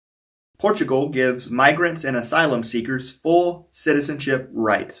Portugal gives migrants and asylum seekers full citizenship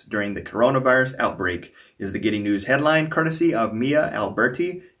rights during the coronavirus outbreak, is the Giddy News headline courtesy of Mia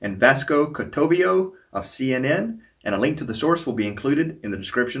Alberti and Vasco Cotovio of CNN, and a link to the source will be included in the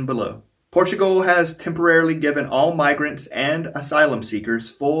description below. Portugal has temporarily given all migrants and asylum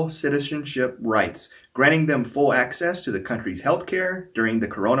seekers full citizenship rights, granting them full access to the country's healthcare during the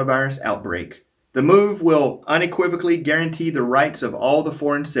coronavirus outbreak. The move will unequivocally guarantee the rights of all the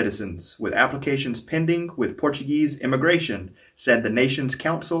foreign citizens, with applications pending with Portuguese immigration, said the nation's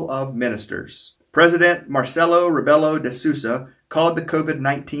Council of Ministers. President Marcelo Rebelo de Sousa called the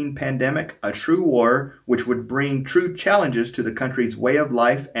COVID-19 pandemic a true war which would bring true challenges to the country's way of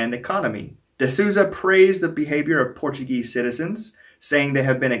life and economy. De Sousa praised the behavior of Portuguese citizens, saying they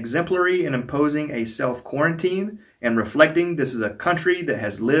have been exemplary in imposing a self-quarantine and reflecting this is a country that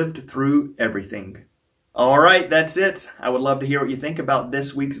has lived through everything. All right, that's it. I would love to hear what you think about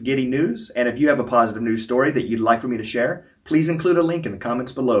this week's Giddy News, and if you have a positive news story that you'd like for me to share, please include a link in the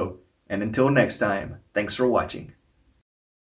comments below. And until next time, thanks for watching.